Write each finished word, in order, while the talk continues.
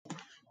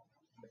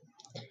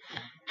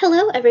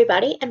Hello,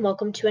 everybody, and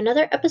welcome to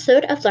another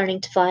episode of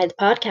Learning to Fly, the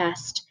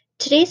podcast.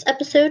 Today's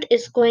episode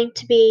is going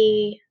to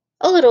be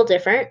a little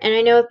different, and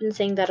I know I've been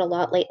saying that a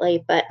lot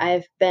lately, but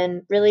I've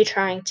been really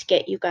trying to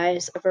get you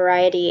guys a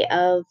variety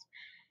of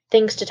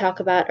things to talk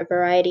about, a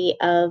variety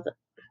of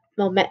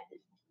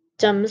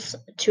momentums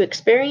to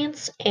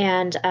experience,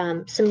 and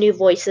some new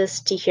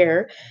voices to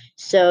hear,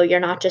 so you're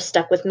not just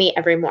stuck with me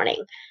every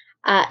morning.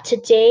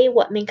 Today,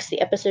 what makes the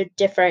episode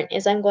different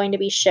is I'm going to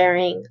be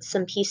sharing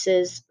some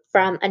pieces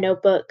from a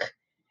notebook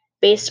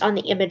based on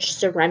the image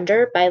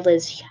Surrender by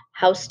Liz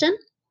Houston.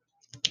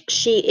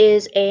 She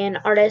is an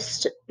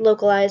artist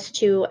localized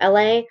to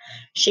LA.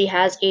 She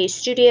has a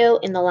studio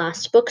in the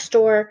Last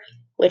Bookstore,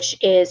 which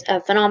is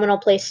a phenomenal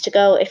place to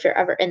go if you're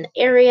ever in the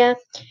area.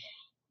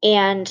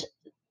 And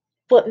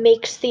what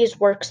makes these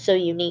works so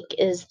unique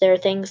is they're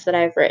things that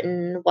I've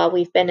written while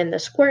we've been in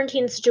this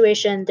quarantine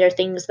situation. They're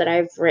things that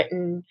I've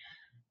written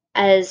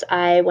as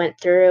I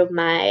went through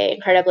my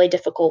incredibly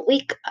difficult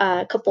week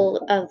a couple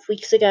of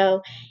weeks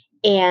ago,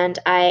 and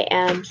I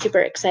am super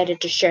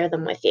excited to share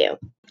them with you.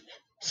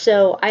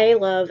 So, I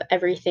love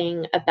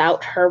everything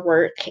about her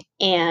work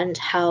and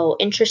how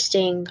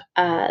interesting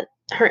her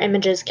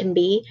images can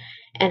be,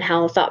 and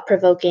how thought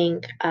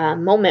provoking a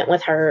moment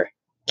with her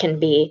can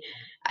be.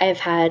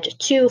 I've had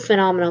two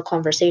phenomenal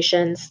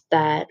conversations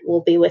that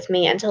will be with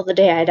me until the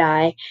day I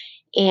die.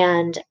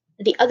 And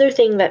the other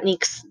thing that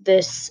makes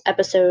this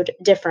episode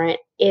different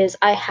is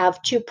I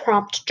have two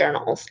prompt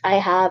journals. I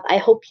have I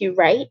Hope You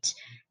Write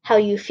How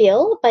You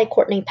Feel by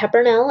Courtney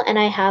Peppernell, and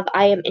I have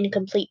I Am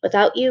Incomplete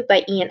Without You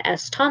by Ian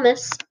S.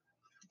 Thomas.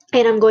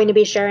 And I'm going to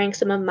be sharing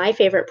some of my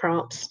favorite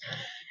prompts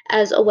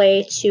as a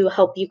way to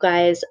help you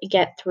guys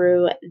get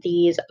through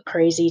these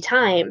crazy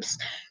times.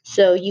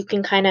 So you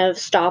can kind of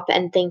stop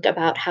and think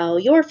about how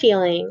you're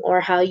feeling or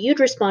how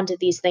you'd respond to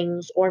these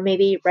things, or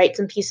maybe write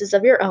some pieces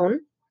of your own.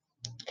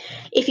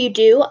 If you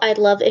do, I'd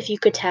love if you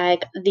could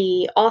tag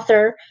the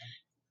author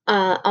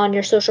on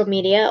your social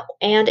media,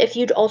 and if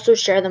you'd also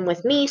share them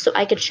with me so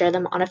I could share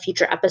them on a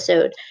future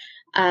episode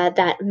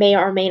that may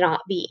or may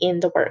not be in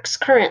the works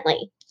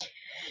currently.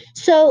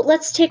 So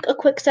let's take a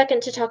quick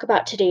second to talk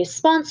about today's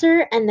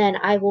sponsor, and then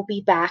I will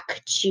be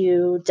back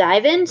to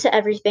dive into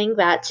everything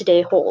that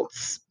today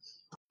holds.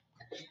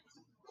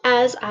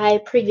 As I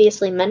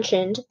previously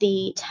mentioned,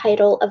 the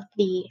title of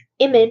the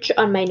image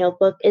on my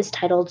notebook is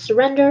titled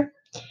Surrender,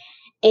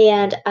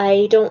 and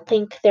I don't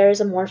think there's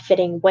a more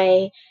fitting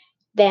way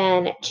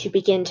than to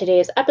begin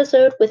today's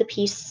episode with a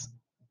piece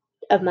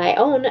of my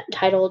own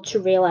titled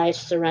To Realize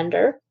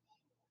Surrender.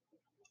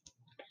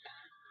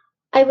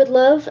 I would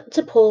love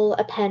to pull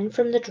a pen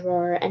from the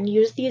drawer and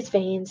use these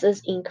veins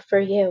as ink for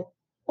you.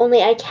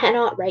 Only I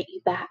cannot write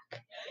you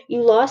back.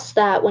 You lost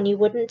that when you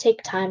wouldn't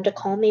take time to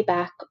call me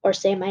back or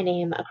say my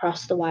name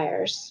across the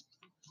wires.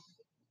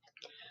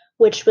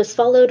 Which was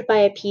followed by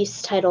a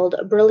piece titled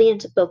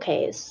Brilliant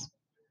Bouquets.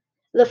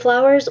 The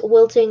flowers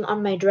wilting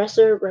on my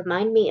dresser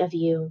remind me of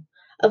you,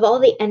 of all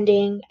the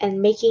ending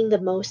and making the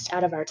most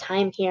out of our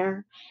time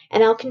here,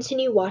 and I'll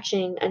continue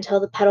watching until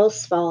the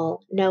petals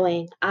fall,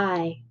 knowing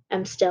I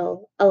am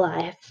still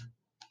alive.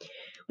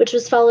 Which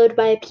was followed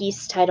by a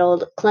piece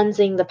titled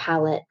Cleansing the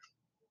Palette.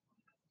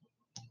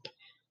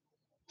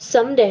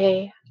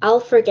 Someday, I'll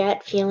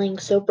forget feeling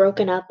so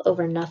broken up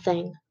over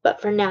nothing, but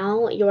for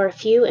now, you're a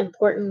few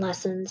important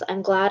lessons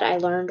I'm glad I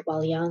learned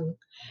while young.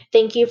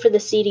 Thank you for the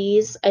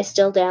CDs I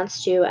still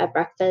dance to at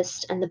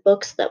breakfast and the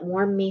books that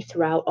warmed me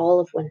throughout all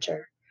of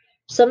winter.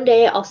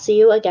 Someday, I'll see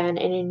you again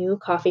in a new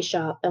coffee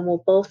shop and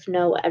we'll both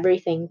know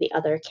everything the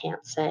other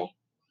can't say.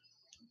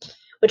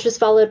 Which was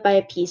followed by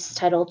a piece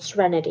titled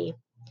Serenity.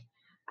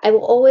 I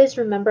will always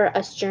remember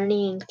us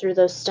journeying through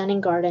those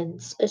stunning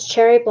gardens, as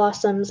cherry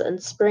blossoms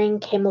and spring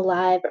came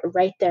alive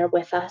right there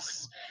with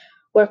us,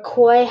 where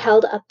koi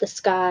held up the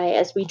sky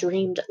as we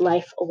dreamed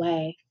life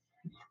away.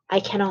 I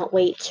cannot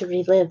wait to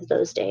relive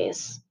those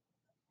days.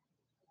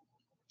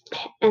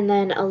 And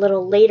then a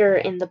little later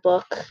in the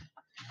book,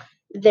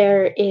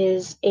 there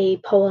is a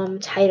poem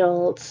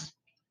titled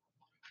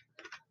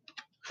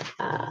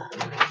uh,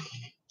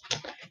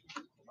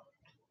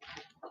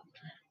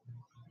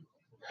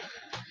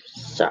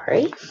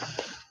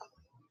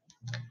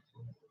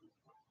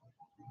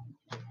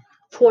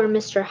 For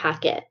Mr.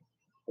 Hackett,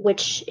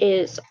 which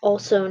is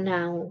also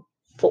now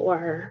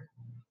for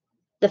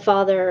the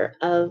father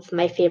of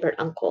my favorite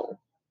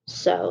uncle.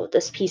 So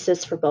this piece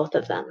is for both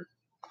of them.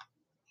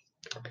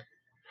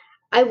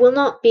 I will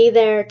not be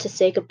there to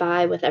say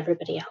goodbye with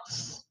everybody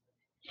else.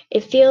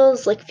 It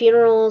feels like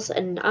funerals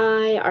and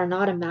I are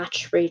not a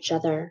match for each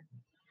other.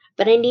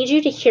 But I need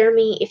you to hear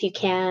me if you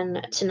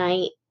can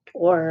tonight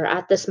or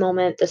at this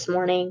moment this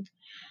morning.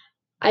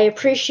 I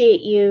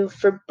appreciate you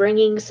for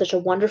bringing such a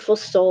wonderful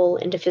soul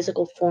into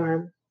physical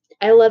form.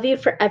 I love you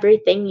for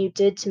everything you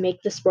did to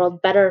make this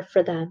world better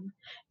for them.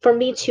 For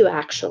me too,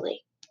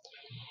 actually.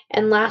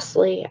 And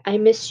lastly, I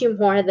miss you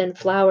more than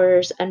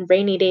flowers and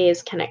rainy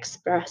days can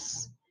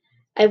express.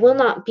 I will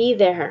not be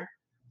there,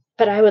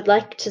 but I would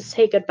like to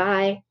say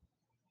goodbye.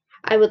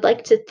 I would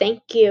like to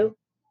thank you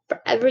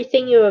for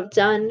everything you have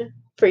done,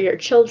 for your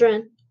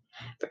children,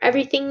 for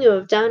everything you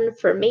have done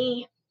for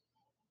me.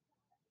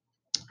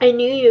 I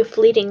knew you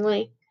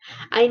fleetingly.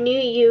 I knew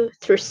you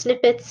through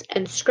snippets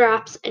and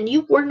scraps, and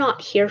you were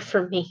not here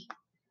for me.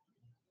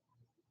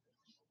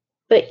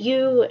 But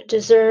you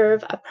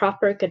deserve a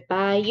proper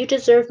goodbye. You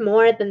deserve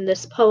more than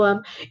this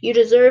poem. You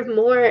deserve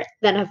more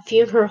than a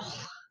funeral.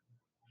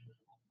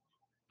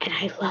 And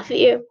I love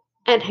you,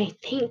 and I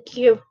thank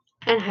you,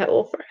 and I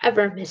will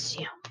forever miss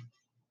you.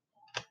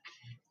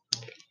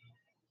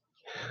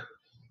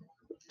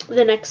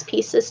 The next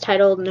piece is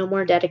titled No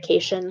More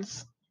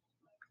Dedications.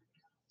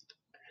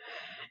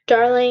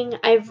 Darling,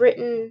 I've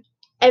written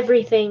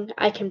everything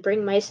I can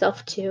bring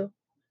myself to.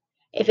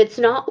 If it's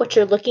not what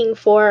you're looking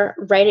for,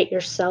 write it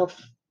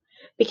yourself.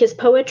 Because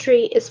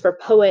poetry is for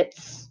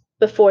poets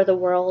before the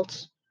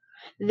world.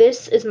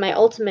 This is my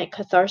ultimate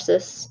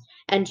catharsis,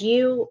 and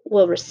you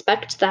will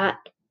respect that,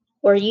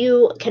 or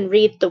you can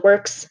read the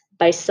works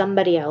by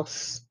somebody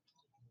else.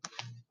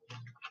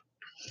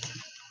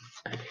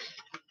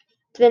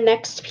 The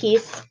next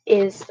piece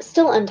is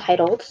still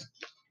untitled,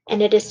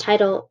 and it is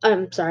titled,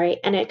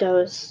 and it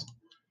goes,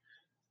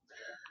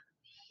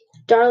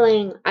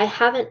 Darling, I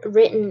haven't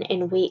written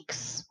in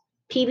weeks.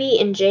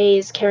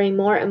 PB&Js carry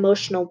more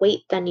emotional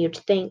weight than you'd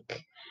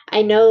think.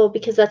 I know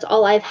because that's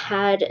all I've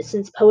had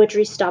since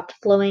poetry stopped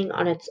flowing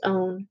on its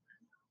own.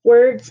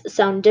 Words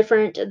sound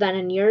different than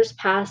in years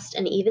past,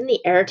 and even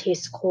the air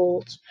tastes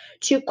cold.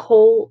 Too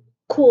cool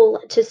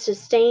to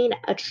sustain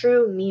a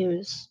true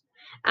muse.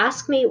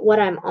 Ask me what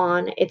I'm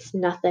on, it's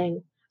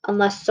nothing,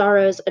 unless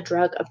sorrow's a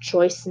drug of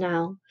choice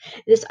now.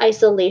 This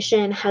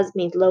isolation has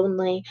me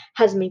lonely,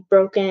 has me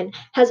broken,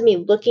 has me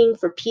looking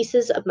for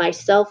pieces of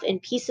myself in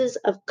pieces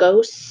of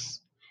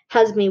ghosts,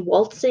 has me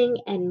waltzing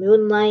in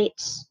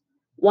moonlight,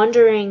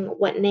 wondering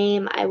what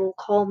name I will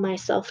call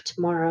myself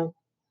tomorrow.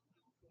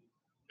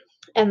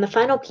 And the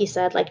final piece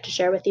I'd like to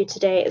share with you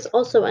today is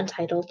also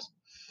untitled.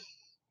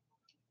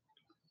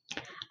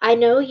 I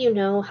know you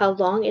know how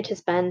long it has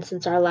been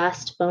since our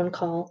last phone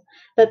call,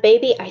 but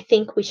baby, I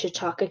think we should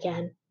talk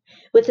again.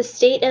 With the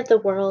state of the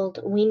world,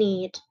 we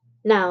need,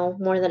 now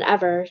more than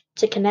ever,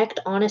 to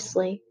connect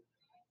honestly,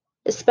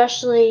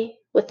 especially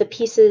with the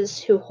pieces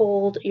who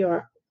hold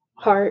your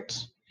heart,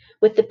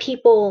 with the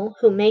people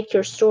who make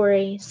your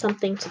story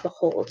something to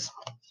behold.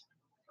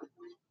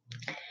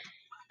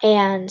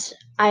 And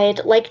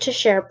I'd like to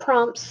share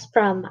prompts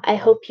from I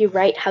Hope You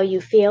Write How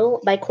You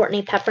Feel by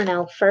Courtney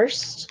Peppernell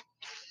first.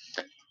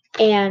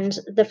 And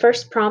the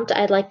first prompt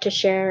I'd like to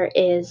share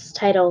is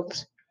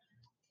titled,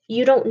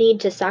 You Don't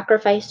Need to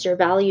Sacrifice Your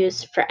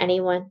Values for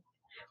Anyone.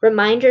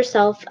 Remind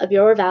yourself of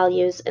your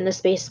values in the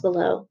space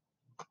below.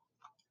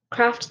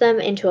 Craft them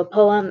into a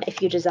poem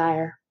if you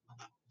desire.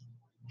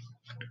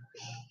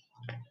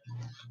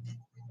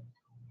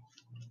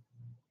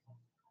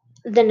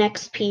 The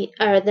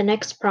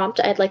next prompt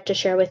I'd like to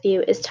share with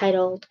you is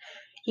titled,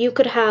 You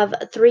Could Have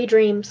 3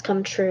 Dreams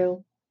Come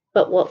True,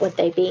 but what would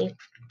they be?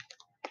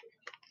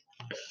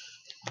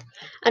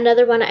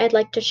 Another one I'd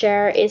like to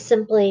share is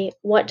simply,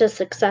 What does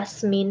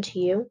success mean to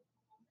you?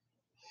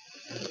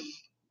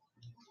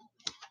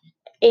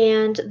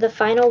 And the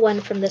final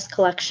one from this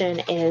collection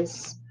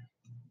is,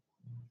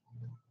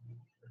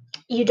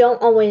 You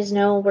don't always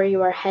know where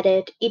you are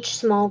headed. Each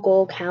small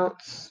goal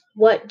counts.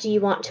 What do you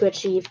want to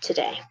achieve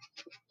today?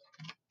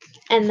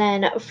 And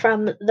then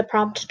from the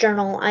prompt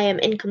journal, I Am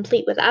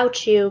Incomplete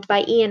Without You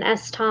by Ian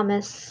S.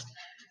 Thomas.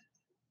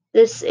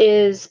 This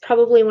is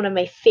probably one of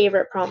my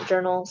favorite prompt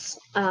journals.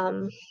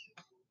 The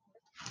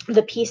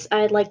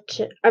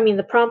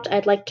prompt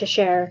I'd like to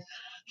share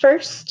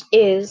first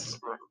is,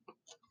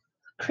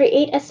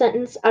 create a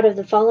sentence out of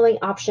the following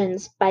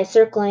options by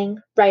circling,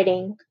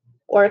 writing,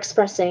 or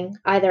expressing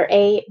either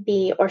A,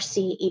 B, or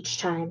C each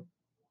time.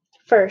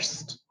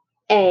 First,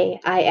 A,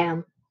 I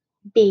am.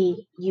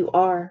 B, you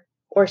are.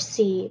 Or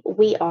C,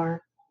 we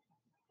are.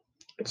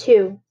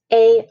 2,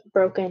 A,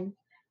 broken.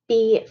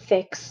 B,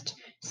 fixed.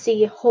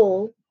 C,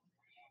 whole.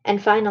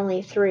 And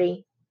finally,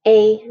 3,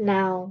 A,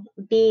 now.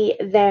 B,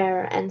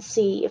 there. And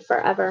C,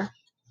 forever.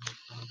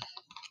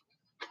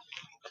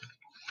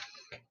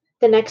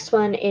 The next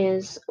one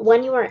is,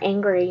 when you are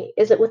angry,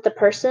 is it with the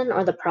person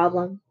or the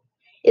problem?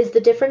 Is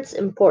the difference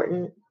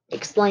important?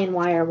 Explain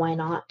why or why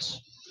not.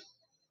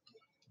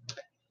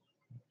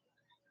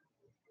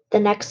 The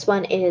next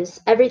one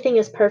is, everything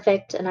is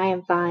perfect and I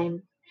am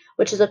fine,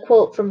 which is a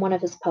quote from one of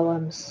his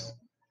poems.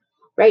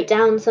 Write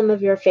down some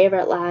of your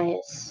favorite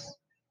lies.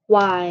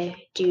 Why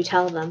do you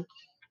tell them?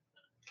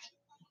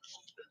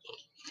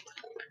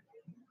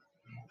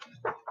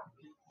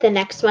 The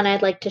next one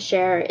I'd like to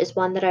share is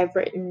one that I've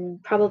written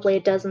probably a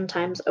dozen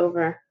times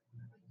over.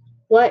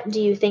 What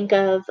do you think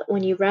of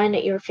when you run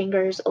your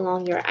fingers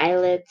along your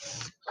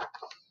eyelids?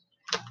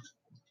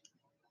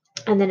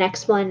 And the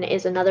next one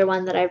is another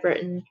one that I've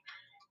written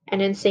an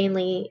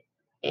insanely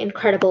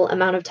incredible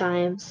amount of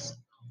times.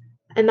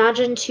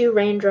 Imagine 2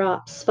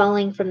 raindrops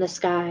falling from the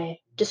sky.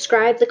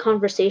 Describe the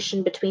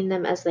conversation between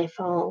them as they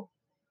fall.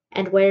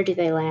 And where do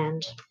they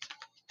land?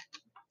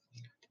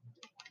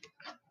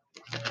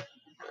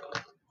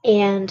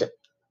 And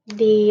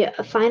The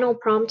final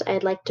prompt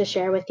I'd like to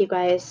share with you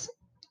guys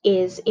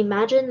is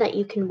imagine that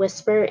you can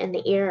whisper in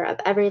the ear of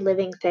every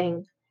living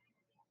thing.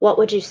 What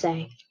would you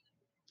say?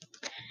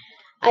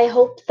 I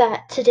hope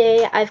that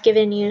today I've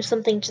given you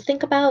something to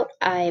think about.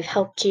 I've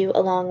helped you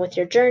along with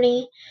your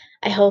journey.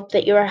 I hope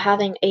that you are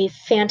having a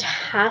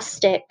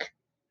fantastic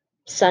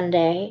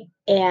Sunday,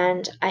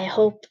 and I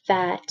hope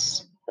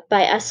that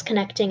by us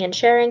connecting and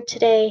sharing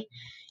today,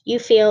 you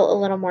feel a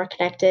little more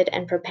connected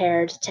and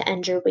prepared to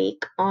end your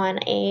week on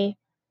a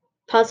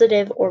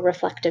positive or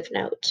reflective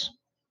note.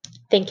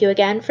 Thank you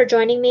again for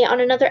joining me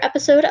on another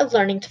episode of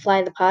Learning to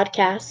Fly the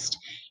podcast.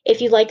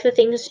 If you like the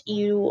things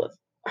you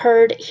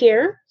heard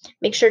here,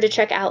 make sure to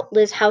check out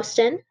Liz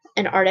Houston,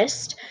 an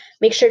artist.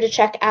 Make sure to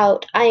check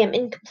out I Am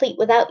Incomplete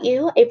Without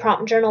You, a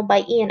prompt journal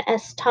by Ian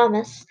S.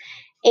 Thomas.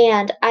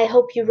 And I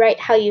Hope You Write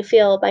How You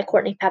Feel by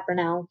Courtney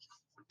Peppernell.